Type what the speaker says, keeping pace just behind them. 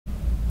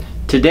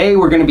Today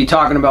we're going to be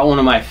talking about one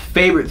of my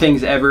favorite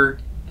things ever,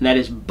 and that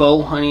is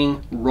bow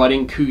hunting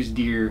rutting Coues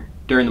deer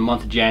during the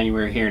month of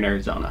January here in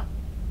Arizona.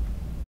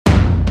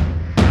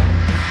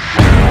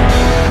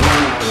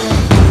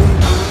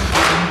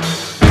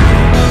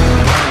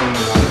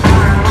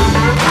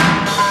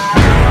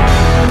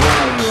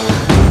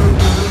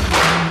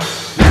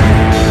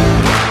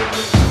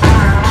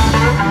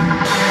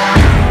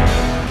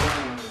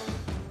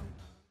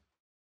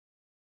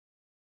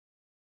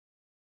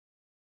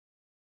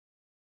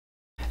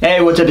 Hey,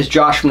 what's up? It's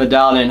Josh from the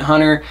Dialed In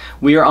Hunter.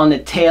 We are on the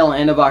tail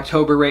end of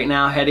October right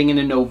now, heading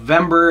into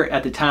November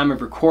at the time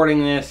of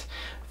recording this.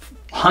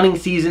 Hunting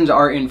seasons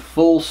are in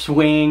full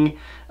swing.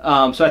 So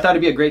I thought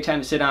it'd be a great time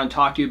to sit down and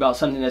talk to you about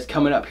something that's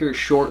coming up here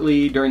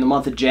shortly during the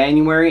month of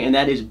January, and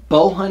that is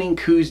bow hunting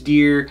Coues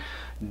deer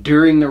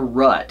during the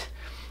rut.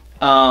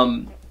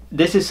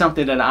 This is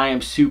something that I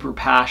am super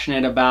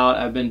passionate about.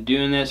 I've been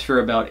doing this for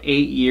about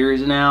 8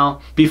 years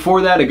now.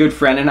 Before that, a good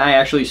friend and I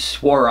actually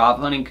swore off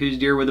hunting Coues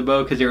deer with a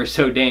bow because they were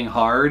so dang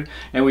hard.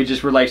 And we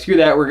just were like, screw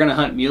that, we're gonna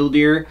hunt mule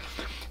deer.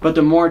 But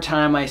the more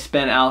time I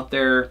spent out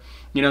there,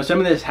 you know, some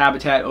of this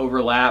habitat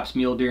overlaps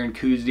mule deer and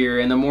Coues deer,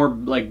 and the more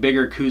like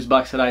bigger Coues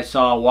bucks that I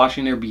saw,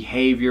 watching their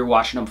behavior,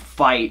 watching them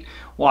fight,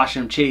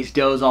 watching them chase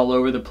does all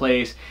over the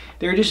place,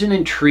 they're just an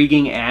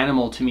intriguing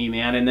animal to me,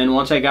 man. And then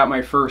once I got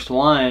my first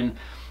one,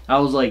 I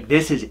was like,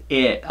 this is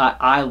it.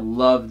 I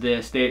love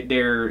this. They're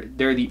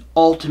the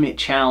ultimate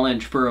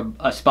challenge for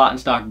a spot and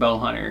stock bow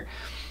hunter.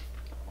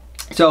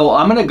 So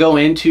I'm gonna go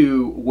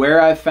into where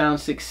I've found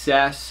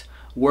success,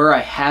 where I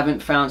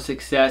haven't found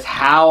success,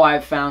 how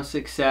I've found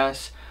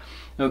success,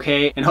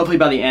 okay? And hopefully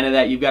by the end of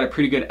that, you've got a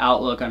pretty good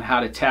outlook on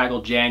how to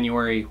tackle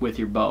January with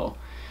your bow.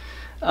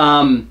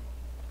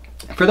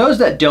 For those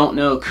that don't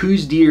know,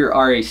 Coues deer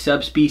are a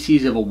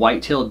subspecies of a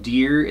white-tailed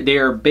deer. They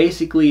are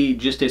basically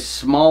just a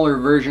smaller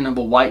version of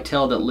a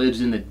whitetail that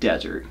lives in the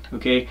desert,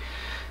 okay?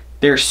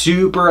 They're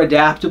super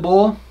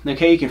adaptable,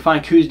 okay? You can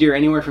find Coues deer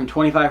anywhere from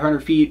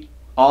 2,500 feet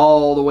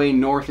all the way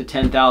north of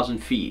 10,000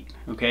 feet,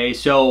 okay?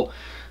 So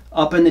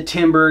up in the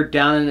timber,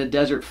 down in the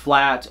desert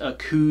flats, a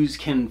Coues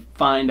can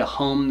find a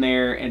home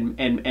there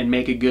and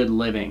make a good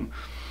living.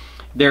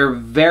 They're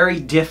very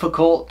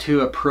difficult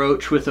to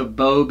approach with a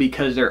bow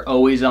because they're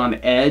always on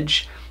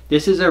edge.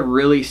 This is a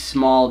really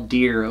small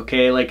deer,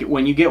 okay? Like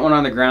when you get one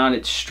on the ground,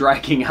 it's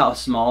striking how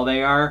small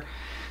they are.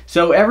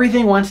 So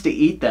everything wants to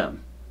eat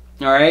them,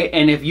 all right?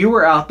 And if you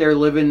were out there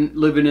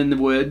living in the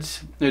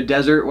woods, the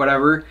desert,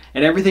 whatever,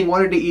 and everything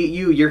wanted to eat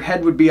you, your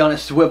head would be on a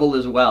swivel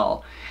as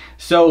well.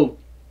 So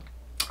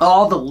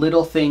all the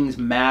little things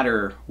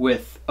matter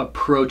with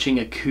approaching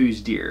a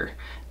Coues deer.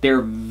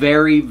 They're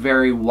very,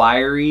 very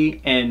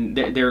wiry, and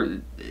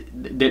they're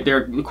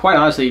quite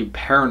honestly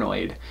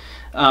paranoid.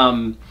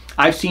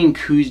 I've seen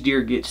Coues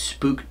deer get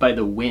spooked by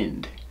the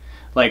wind,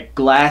 like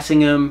glassing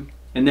them,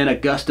 and then a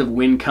gust of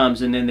wind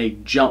comes and then they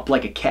jump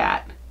like a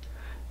cat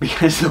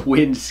because the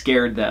wind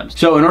scared them.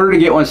 So in order to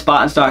get one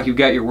spot and stock, you've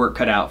got your work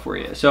cut out for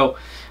you. So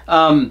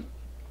I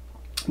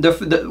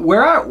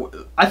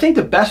think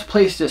the best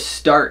place to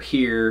start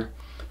here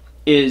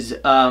is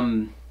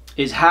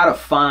how to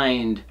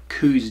find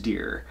Coues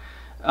deer.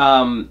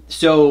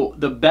 So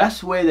the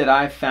best way that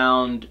I've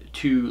found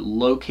to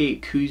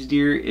locate Coues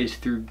deer is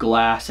through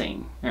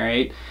glassing. All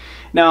right.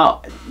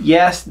 Now,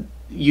 yes,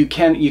 you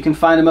can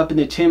find them up in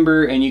the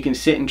timber, and you can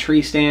sit in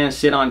tree stands,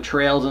 sit on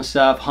trails and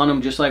stuff, hunt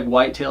them just like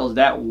whitetails.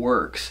 That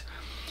works.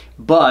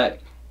 But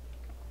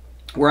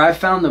where I've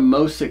found the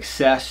most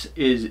success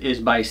is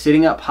by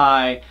sitting up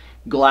high,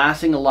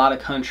 glassing a lot of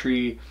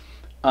country,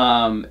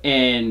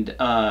 and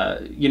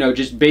you know,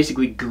 just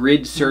basically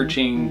grid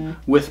searching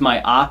with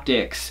my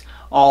optics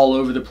all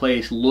over the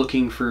place,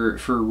 looking for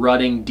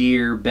rutting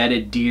deer,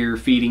 bedded deer,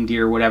 feeding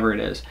deer, whatever it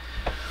is.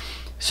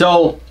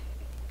 So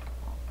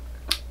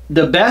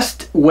the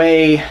best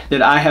way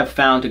that I have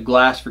found to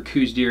glass for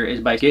Coues deer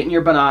is by getting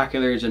your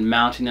binoculars and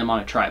mounting them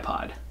on a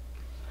tripod.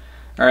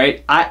 All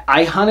right,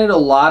 I hunted a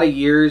lot of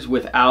years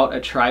without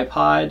a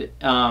tripod,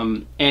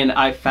 and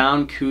I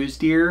found Coues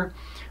deer.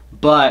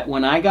 But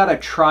when I got a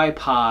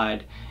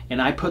tripod and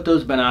I put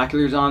those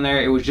binoculars on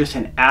there, it was just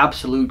an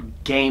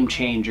absolute game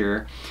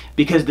changer,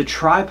 because the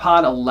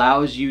tripod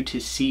allows you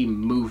to see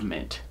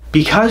movement.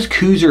 Because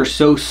Coues are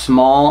so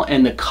small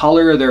and the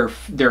color of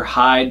their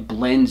hide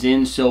blends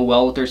in so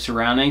well with their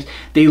surroundings,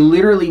 they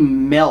literally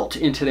melt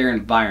into their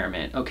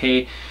environment,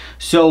 okay?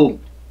 So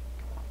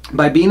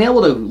by being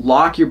able to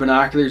lock your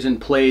binoculars in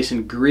place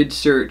and grid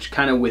search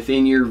kind of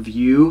within your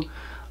view,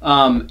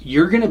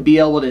 you're gonna be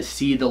able to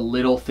see the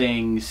little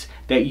things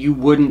that you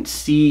wouldn't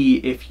see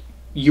if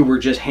you were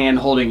just hand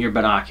holding your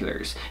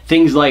binoculars.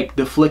 Things like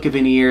the flick of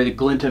an ear, the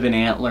glint of an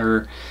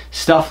antler,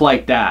 stuff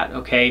like that,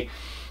 okay?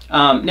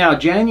 Now,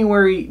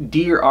 January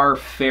deer are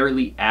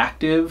fairly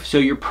active, so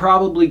you're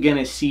probably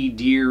gonna see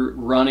deer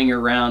running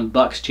around,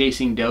 bucks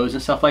chasing does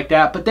and stuff like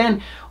that. But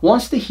then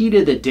once the heat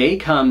of the day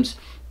comes,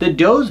 the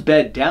does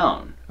bed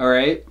down, all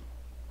right?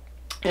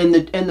 And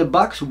the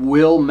bucks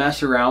will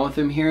mess around with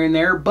them here and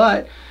there,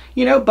 but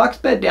you know, bucks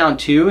bed down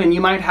too, and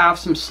you might have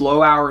some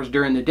slow hours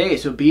during the day.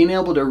 So being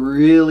able to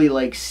really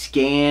like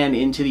scan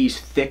into these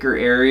thicker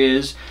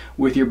areas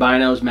with your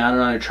binos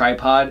mounted on a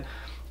tripod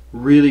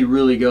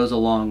really goes a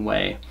long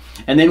way.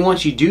 And then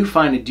once you do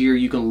find a deer,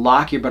 you can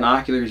lock your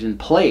binoculars in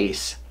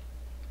place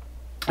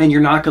and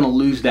you're not going to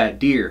lose that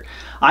deer.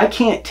 I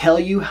can't tell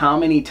you how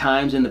many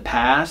times in the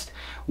past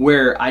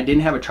where I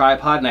didn't have a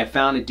tripod and I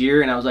found a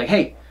deer and I was like,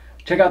 hey,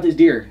 check out this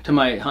deer, to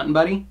my hunting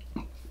buddy.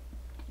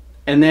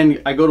 And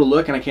then I go to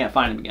look and I can't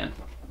find him again.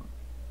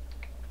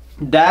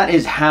 That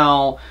is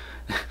how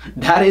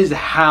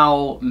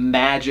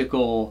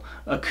magical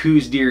a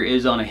Coues deer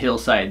is on a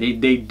hillside.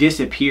 They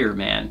disappear,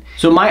 man.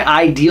 So my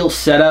ideal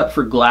setup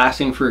for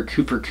glassing for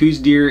Coues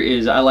deer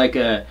is I like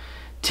a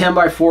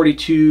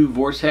 10x42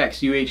 Vortex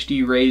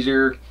UHD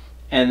razor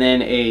and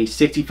then a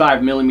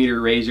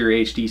 65mm razor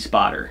HD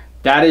spotter.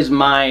 That is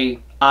my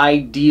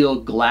ideal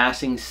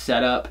glassing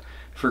setup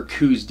for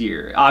Coues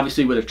deer,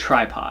 obviously with a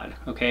tripod,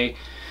 okay?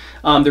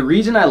 The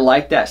reason I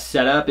like that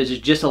setup is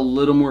it's just a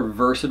little more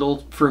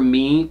versatile for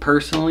me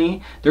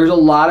personally. There's a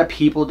lot of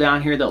people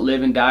down here that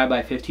live and die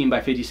by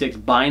 15x56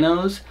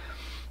 binos.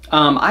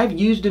 I've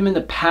used them in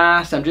the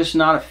past. I'm just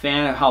not a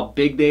fan of how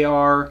big they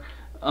are.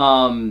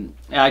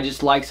 I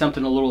just like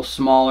something a little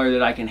smaller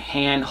that I can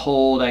hand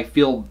hold. I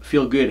feel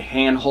good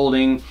hand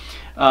holding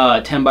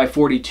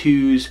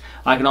 10x42s.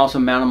 I can also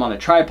mount them on a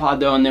tripod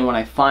though, and then when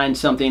I find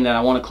something that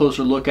I want a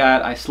closer look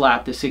at, I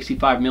slap the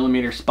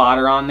 65mm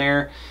spotter on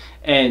there,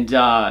 and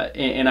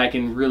I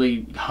can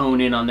really hone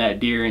in on that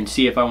deer and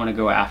see if I want to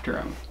go after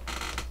him.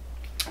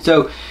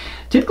 So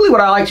typically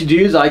what I like to do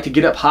is I like to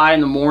get up high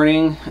in the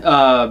morning.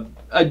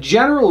 A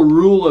general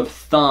rule of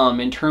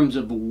thumb in terms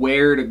of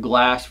where to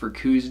glass for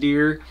Coues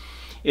deer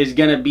is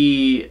going to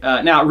be,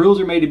 now rules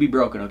are made to be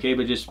broken, okay,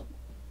 but just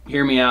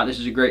hear me out. This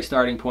is a great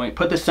starting point.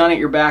 Put the sun at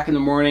your back in the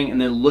morning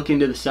and then look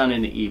into the sun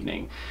in the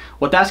evening.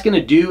 What that's going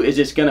to do is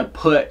it's going to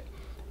put,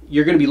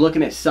 you're going to be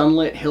looking at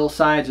sunlit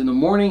hillsides in the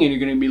morning and you're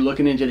going to be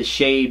looking into the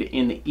shade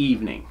in the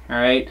evening, all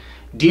right?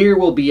 Deer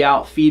will be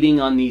out feeding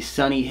on these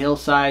sunny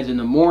hillsides in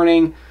the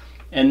morning,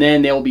 and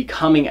then they'll be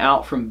coming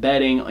out from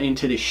bedding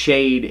into the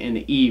shade in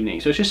the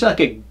evening. So it's just like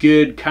a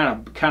good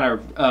kind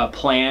of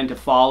plan to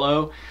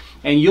follow,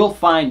 and you'll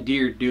find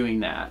deer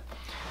doing that.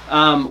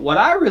 What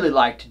I really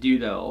like to do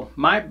though,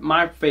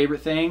 my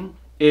favorite thing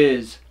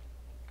is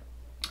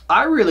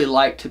I really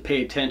like to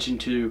pay attention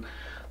to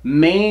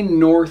main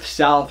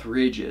north-south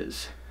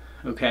ridges,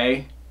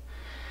 okay?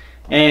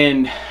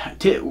 And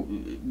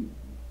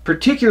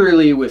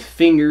particularly with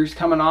fingers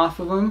coming off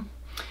of them.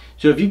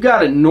 So if you've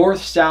got a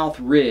north-south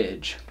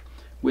ridge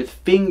with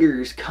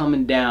fingers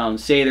coming down,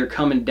 say they're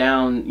coming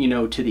down, you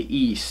know, to the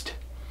east,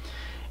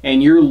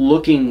 and you're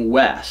looking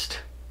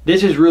west,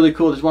 this is really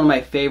cool. This is one of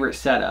my favorite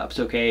setups,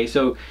 okay?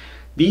 So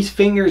these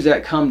fingers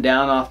that come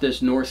down off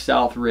this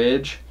north-south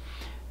ridge,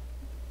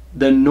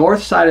 the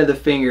north side of the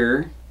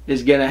finger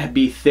is gonna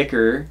be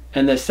thicker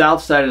and the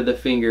south side of the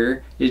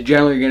finger is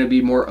generally gonna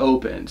be more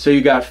open. So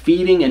you got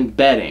feeding and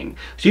bedding.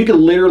 So you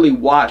can literally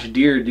watch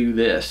deer do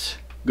this,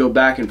 go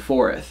back and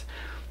forth.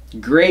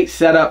 Great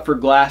setup for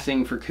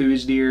glassing for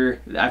Coues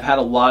deer. I've had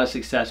a lot of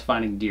success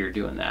finding deer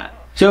doing that.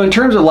 So in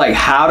terms of like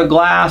how to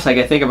glass, like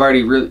I think I've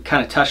already really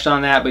kind of touched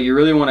on that, but you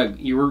really want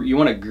to you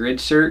want to grid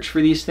search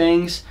for these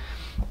things,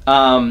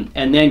 and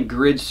then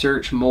grid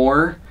search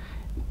more.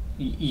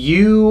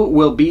 You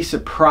will be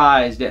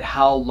surprised at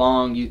how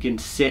long you can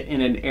sit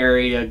in an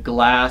area,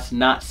 glass,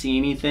 not see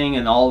anything,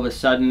 and all of a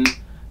sudden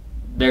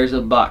there's a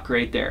buck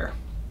right there,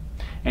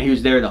 and he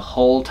was there the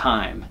whole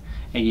time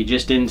and you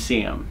just didn't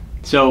see him.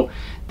 So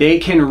they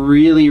can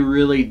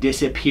really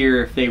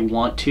disappear if they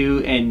want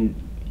to, and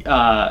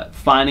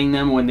finding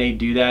them when they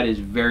do that is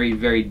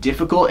very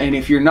difficult. And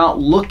if you're not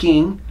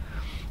looking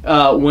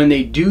when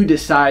they do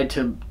decide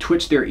to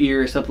twitch their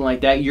ear or something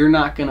like that, you're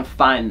not gonna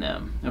find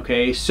them,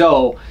 okay?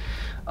 So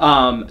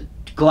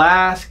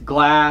glass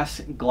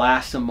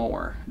some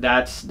more.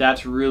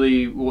 That's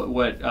really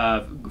what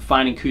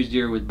finding Coues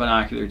deer with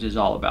binoculars is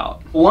all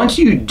about. Once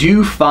you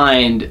do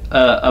find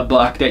a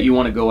buck that you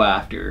want to go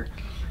after,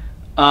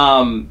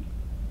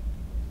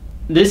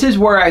 this is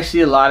where I see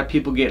a lot of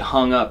people get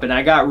hung up, and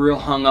I got real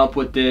hung up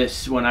with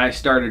this when I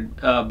started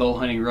bow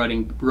hunting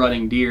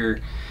rutting deer,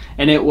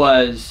 and it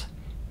was,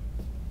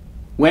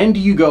 when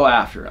do you go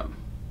after them?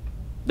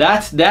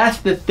 That's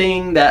the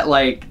thing that,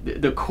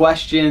 like, the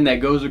question that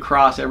goes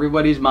across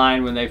everybody's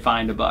mind when they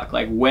find a buck.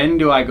 Like, when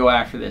do I go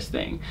after this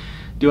thing?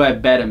 Do I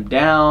bed him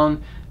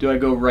down? Do I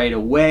go right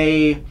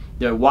away?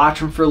 Do I watch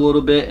him for a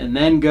little bit and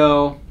then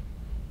go?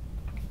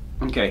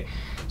 Okay,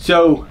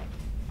 so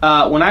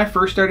when I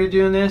first started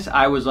doing this,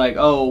 I was like,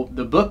 oh,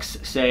 the books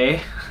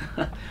say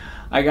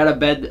I gotta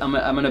bed, I'm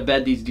gonna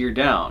bed these deer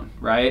down,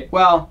 right?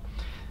 Well,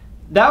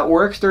 that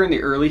works during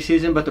the early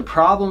season, but the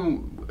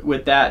problem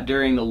with that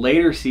during the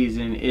later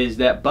season is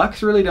that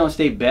bucks really don't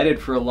stay bedded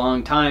for a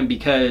long time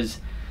because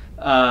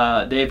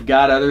they've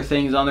got other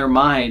things on their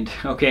mind,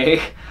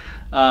 okay?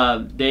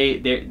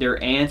 They're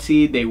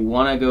antsy, they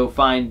want to go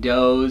find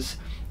does,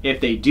 If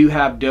they do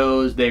have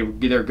does, they're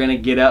going to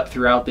get up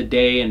throughout the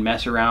day and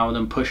mess around with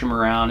them, push them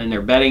around in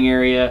their bedding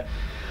area.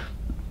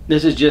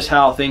 This is just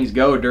how things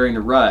go during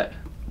the rut.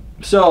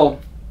 So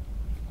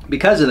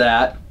because of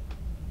that,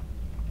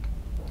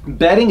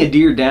 bedding a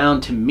deer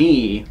down, to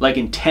me, like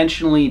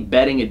intentionally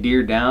bedding a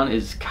deer down,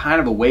 is kind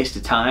of a waste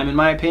of time in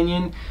my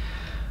opinion,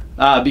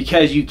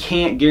 because you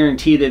can't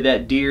guarantee that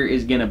that deer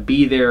is going to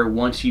be there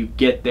once you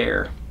get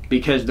there,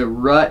 because the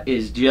rut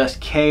is just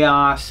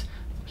chaos.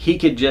 He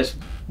could just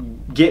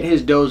get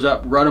his does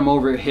up, run them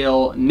over a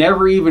hill,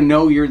 never even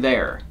know you're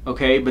there,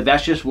 okay? But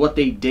that's just what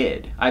they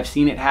did. I've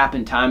seen it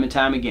happen time and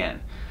time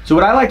again. So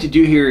what I like to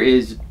do here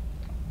is,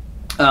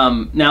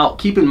 now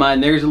keep in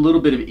mind there's a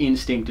little bit of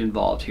instinct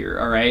involved here,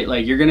 all right?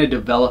 Like, you're gonna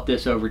develop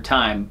this over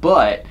time,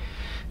 but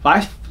if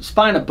I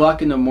find a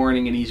buck in the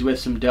morning and he's with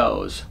some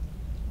does,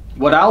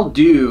 what I'll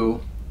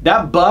do,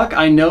 that buck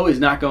I know is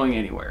not going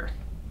anywhere.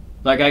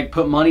 Like, I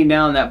put money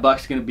down that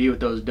buck's gonna be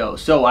with those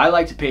does. So I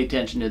like to pay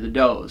attention to the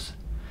does.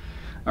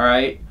 All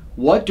right,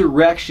 what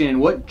direction,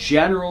 what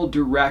general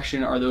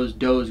direction are those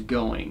does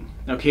going?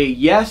 Okay,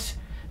 yes,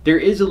 there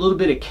is a little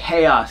bit of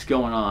chaos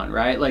going on,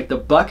 right? Like, the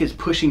buck is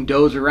pushing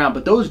does around,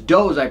 but those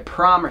does, I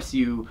promise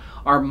you,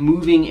 are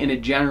moving in a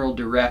general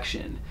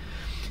direction.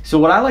 So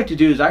what I like to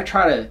do is I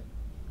try to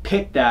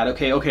pick that.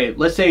 Okay,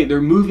 let's say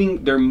they're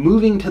moving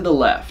to the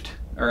left,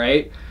 all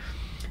right?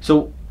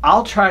 So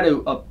I'll try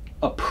to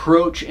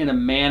approach in a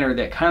manner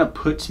that kind of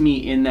puts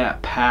me in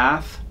that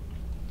path,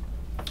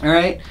 all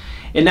right?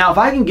 And now if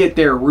I can get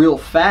there real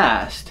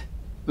fast,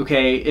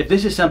 okay, if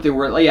this is something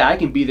where, yeah, I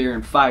can be there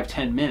in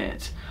 5-10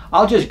 minutes,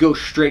 I'll just go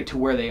straight to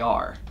where they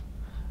are,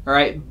 all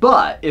right?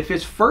 But if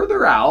it's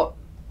further out,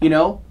 you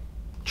know,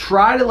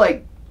 try to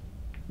like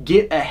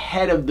get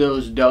ahead of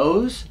those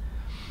does,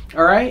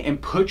 all right,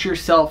 and put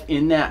yourself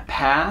in that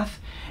path,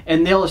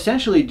 and they'll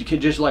essentially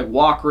could just like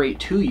walk right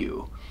to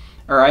you,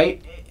 all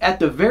right? At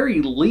the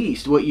very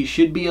least, what you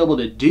should be able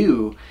to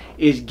do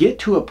is get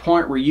to a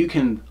point where you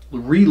can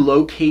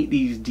relocate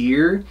these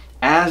deer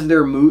as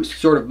they're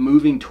sort of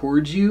moving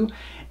towards you,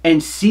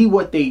 and see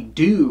what they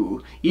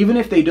do. Even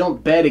if they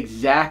don't bed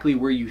exactly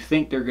where you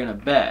think they're gonna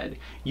bed,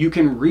 you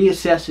can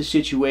reassess the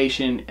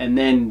situation and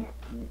then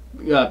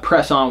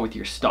press on with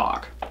your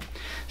stalk.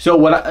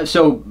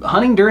 So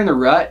hunting during the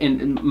rut,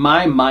 and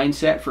my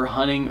mindset for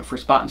hunting, for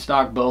spot and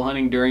stalk bow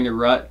hunting during the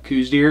rut,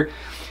 Coues deer,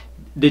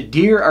 the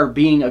deer are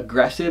being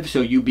aggressive,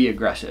 so you be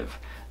aggressive.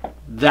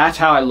 That's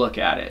how I look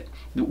at it.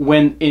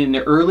 When in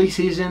the early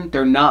season,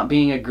 they're not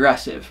being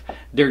aggressive.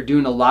 They're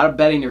doing a lot of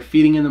bedding. They're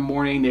feeding in the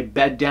morning. They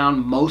bed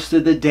down most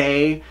of the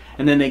day,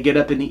 and then they get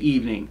up in the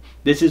evening.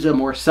 This is a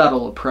more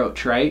subtle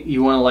approach, right?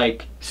 You want to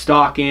like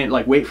stalk in,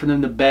 like wait for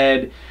them to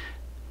bed.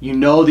 You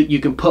know that you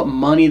can put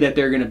money that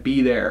they're going to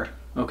be there,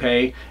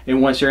 okay?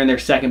 And once they're in their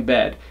second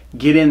bed,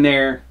 get in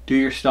there, do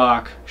your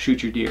stalk,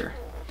 shoot your deer.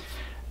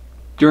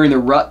 During the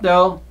rut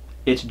though,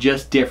 it's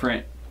just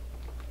different.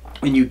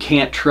 And you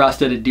can't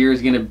trust that a deer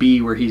is going to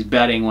be where he's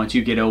bedding once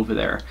you get over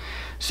there.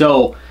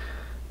 So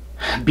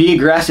be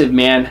aggressive,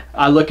 man.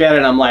 I look at it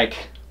and I'm like,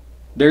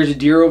 there's a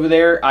deer over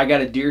there. I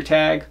got a deer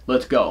tag.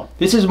 Let's go.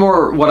 This is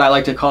more what I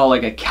like to call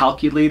like a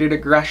calculated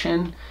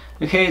aggression.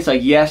 Okay, it's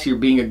like, yes, you're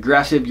being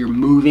aggressive. You're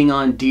moving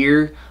on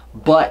deer,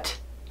 but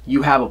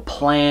you have a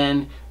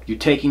plan. You're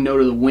taking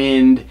note of the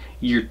wind.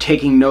 You're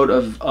taking note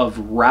of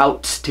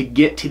routes to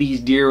get to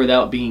these deer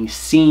without being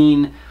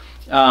seen.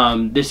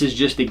 This is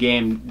just a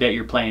game that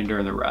you're playing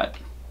during the rut.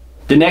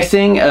 The next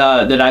thing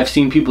that I've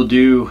seen people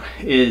do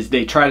is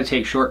they try to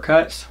take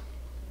shortcuts,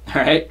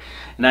 all right?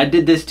 And I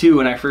did this too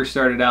when I first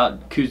started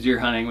out Coues deer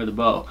hunting with a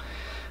bow.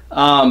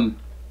 And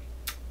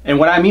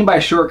what I mean by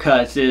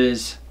shortcuts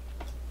is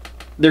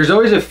there's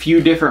always a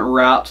few different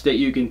routes that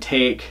you can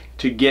take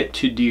to get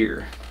to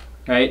deer,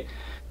 right?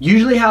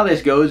 Usually how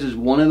this goes is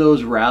one of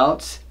those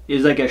routes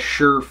is like a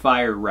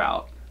surefire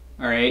route,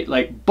 all right?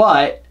 Like,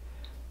 but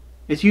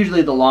it's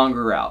usually the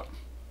longer route,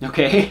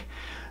 okay?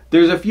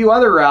 There's a few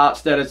other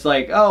routes that it's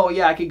like, oh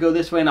yeah, I could go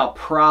this way and I'll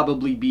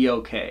probably be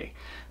okay.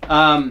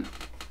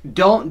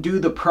 Don't do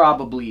the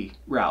probably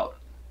route.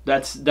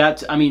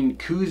 I mean,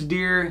 Coues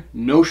deer,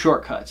 no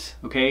shortcuts,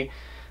 okay?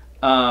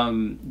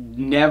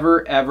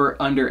 Never ever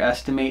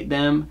underestimate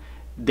them.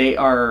 They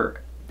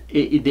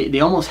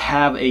almost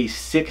have a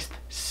sixth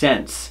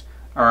sense,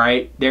 all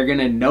right? They're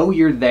gonna know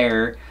you're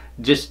there.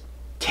 Just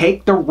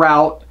take the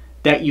route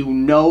that you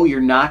know you're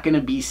not going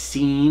to be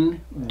seen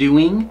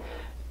doing,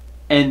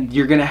 and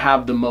you're going to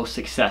have the most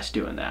success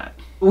doing that.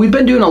 We've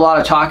been doing a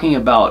lot of talking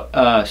about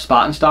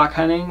spot and stalk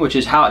hunting, which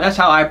is that's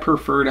how I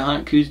prefer to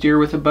hunt Coues deer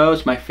with a bow.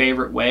 It's my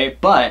favorite way,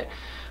 but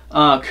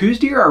Coues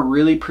deer are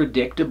really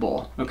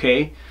predictable,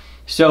 okay?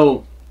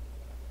 So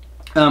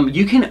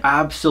you can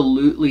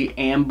absolutely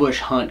ambush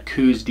hunt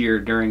Coues deer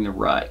during the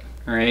rut,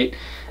 all right?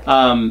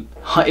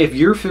 If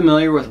you're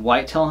familiar with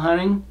whitetail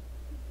hunting,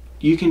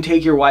 you can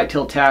take your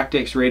whitetail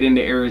tactics right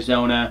into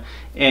Arizona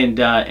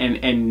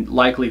and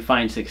likely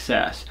find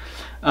success.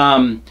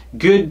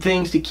 Good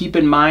things to keep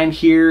in mind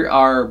here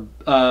are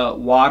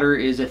water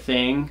is a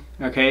thing,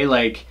 okay?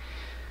 Like,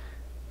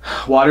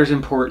 Water's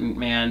important,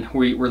 man.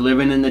 We're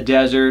living in the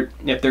desert.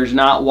 If there's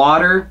not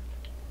water,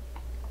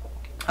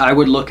 I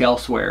would look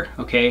elsewhere,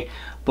 okay?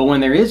 But when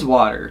there is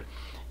water,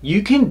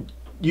 you can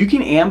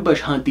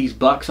ambush hunt these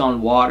bucks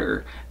on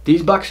water.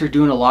 These bucks are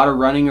doing a lot of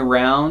running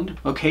around,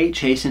 okay,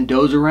 chasing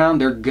does around.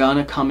 They're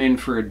gonna come in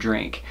for a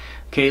drink,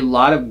 okay? A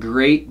lot of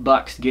great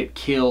bucks get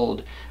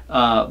killed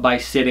by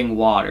sitting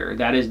water.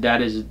 That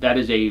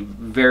is a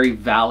very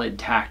valid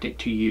tactic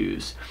to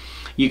use.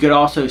 You could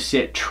also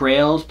sit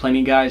trails.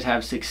 Plenty of guys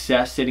have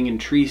success sitting in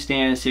tree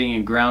stands, sitting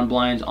in ground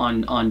blinds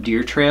on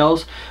deer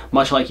trails,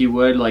 much like you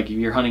would like if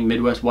you're hunting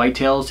Midwest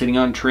whitetails, sitting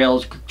on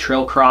trails,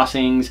 trail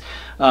crossings,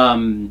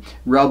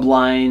 rub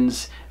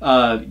lines,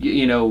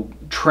 you know,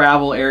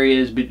 travel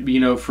areas, you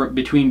know,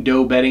 between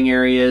doe bedding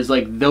areas.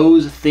 Like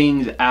those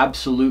things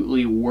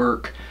absolutely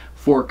work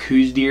for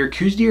Coues deer.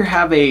 Coues deer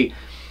have a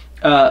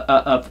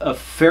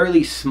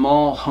fairly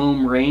small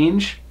home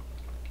range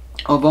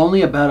of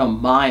only about a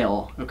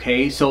mile,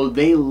 okay? So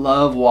they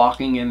love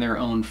walking in their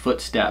own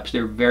footsteps.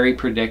 They're very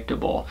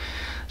predictable.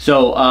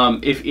 So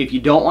if you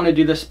don't want to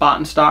do the spot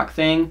and stalk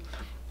thing,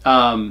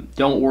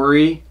 don't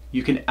worry.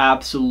 You can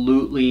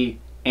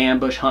absolutely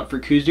ambush hunt for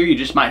Coues deer. You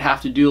just might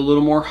have to do a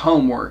little more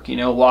homework, you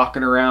know,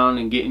 walking around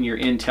and getting your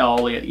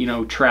intel, you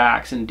know,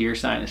 tracks and deer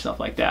sign and stuff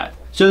like that.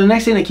 So the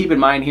next thing to keep in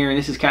mind here, and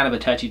this is kind of a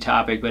touchy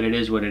topic, but it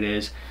is what it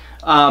is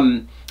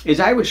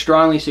I would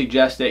strongly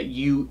suggest that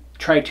you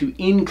try to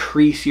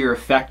increase your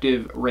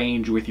effective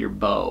range with your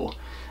bow.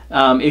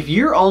 If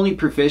you're only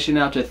proficient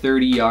out to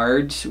 30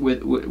 yards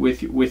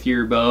with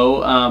your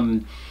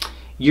bow,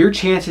 your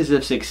chances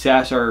of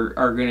success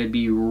are going to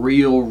be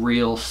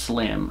real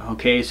slim,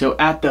 okay? So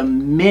at the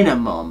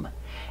minimum,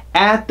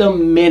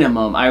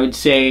 I would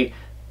say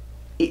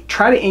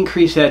try to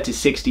increase that to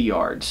 60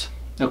 yards,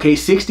 okay?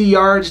 60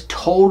 yards,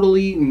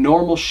 totally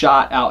normal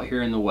shot out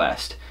here in the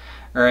West.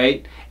 All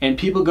right, and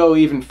people go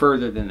even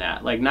further than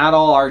that. Like, not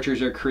all archers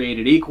are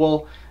created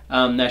equal.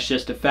 That's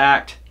just a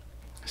fact.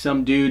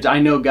 Some dudes, I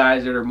know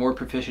guys that are more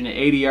proficient at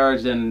 80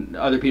 yards than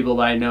other people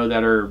that I know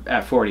that are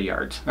at 40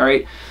 yards. All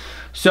right,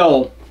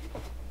 so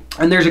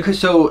and there's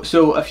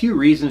a few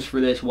reasons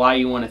for this why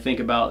you want to think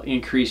about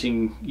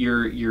increasing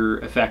your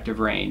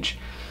effective range.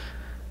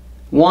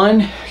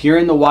 One, you're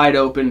in wide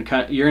open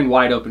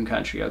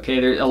country.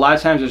 Okay, a lot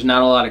of times there's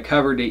not a lot of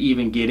cover to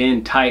even get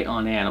in tight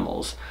on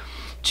animals.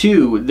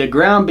 Two, the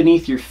ground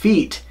beneath your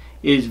feet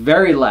is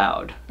very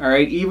loud, all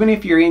right? Even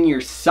if you're in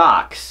your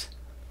socks,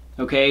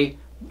 okay,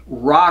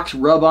 rocks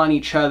rub on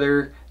each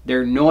other,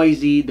 they're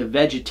noisy, the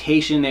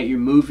vegetation that you're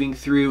moving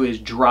through is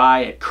dry,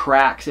 it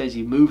cracks as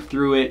you move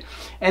through it,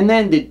 and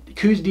then the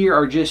Coues deer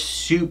are just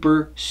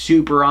super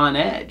on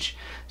edge.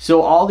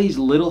 So all these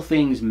little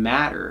things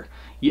matter,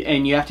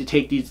 and you have to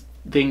take these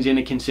things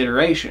into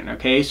consideration,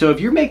 okay? So if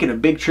you're making a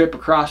big trip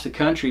across the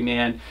country,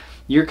 man,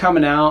 you're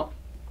coming out,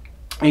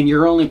 and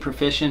you're only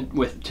proficient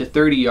to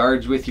 30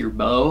 yards with your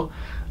bow,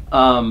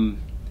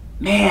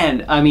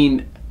 man, I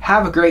mean,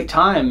 have a great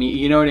time,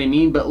 you know what I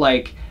mean? But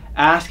like,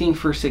 asking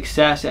for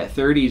success at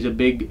 30 is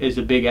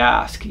a big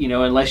ask, you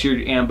know, unless you're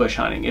ambush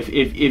hunting.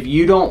 If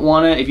you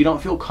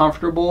don't feel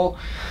comfortable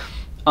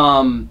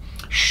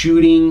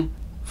shooting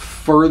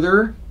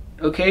further,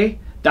 okay,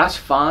 that's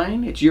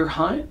fine, it's your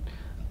hunt.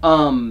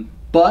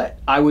 But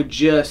I would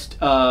just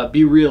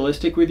be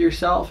realistic with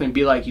yourself and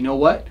be like, you know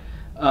what?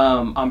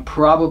 I'm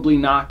probably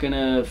not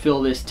gonna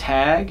fill this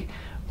tag,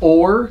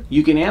 or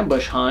you can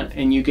ambush hunt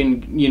and you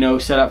can, you know,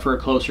 set up for a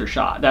closer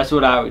shot. That's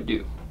what I would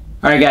do.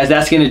 All right, guys,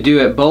 that's gonna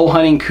do it. Bow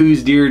hunting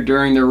Coues deer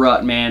during the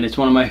rut, man. It's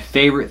one of my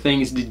favorite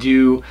things to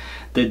do.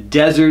 The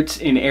deserts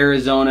in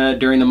Arizona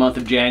during the month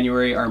of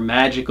January are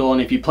magical,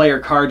 and if you play your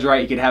cards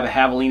right, you could have a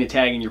javelina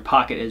tag in your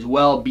pocket as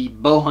well. Be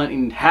bow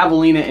hunting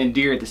javelina and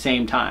deer at the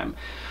same time.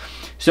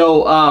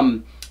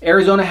 So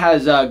Arizona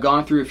has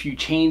gone through a few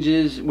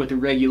changes with the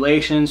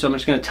regulations, so I'm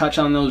just going to touch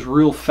on those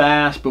real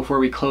fast before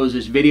we close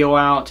this video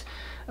out.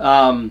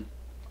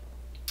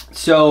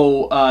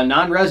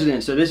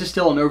 Non-residents, so this is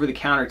still an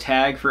over-the-counter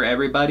tag for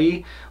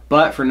everybody,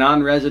 but for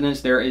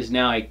non-residents there is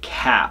now a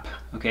cap,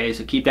 okay,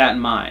 so keep that in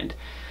mind.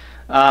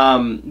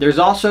 There's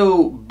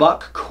also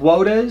buck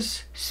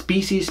quotas,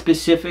 species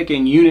specific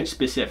and unit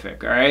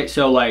specific, all right?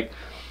 So like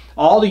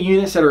all the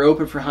units that are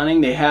open for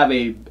hunting, they have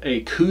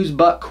a Coues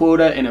buck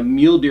quota and a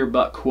mule deer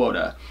buck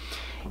quota.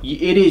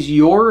 It is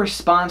your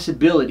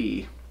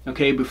responsibility,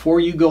 okay,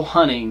 before you go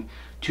hunting,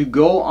 to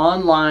go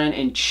online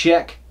and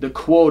check the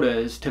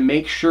quotas to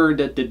make sure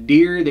that the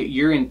deer that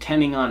you're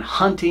intending on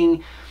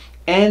hunting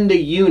and the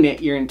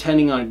unit you're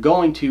intending on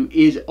going to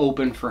is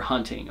open for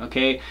hunting,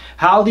 okay?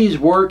 How these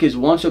work is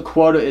once a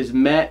quota is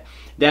met,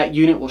 that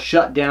unit will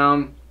shut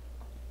down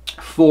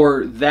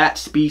for that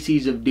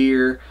species of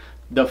deer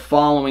the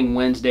following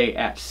Wednesday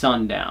at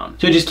sundown.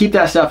 So just keep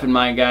that stuff in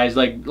mind, guys.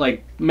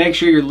 Like make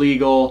sure you're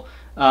legal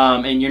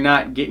and you're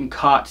not getting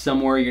caught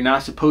somewhere you're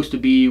not supposed to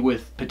be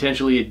with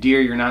potentially a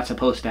deer you're not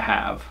supposed to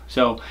have.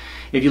 So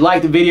if you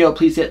like the video,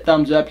 please hit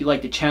thumbs up. If you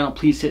like the channel,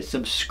 please hit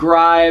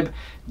subscribe.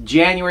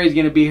 January is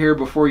going to be here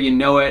before you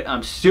know it.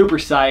 I'm super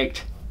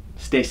psyched.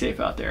 Stay safe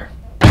out there.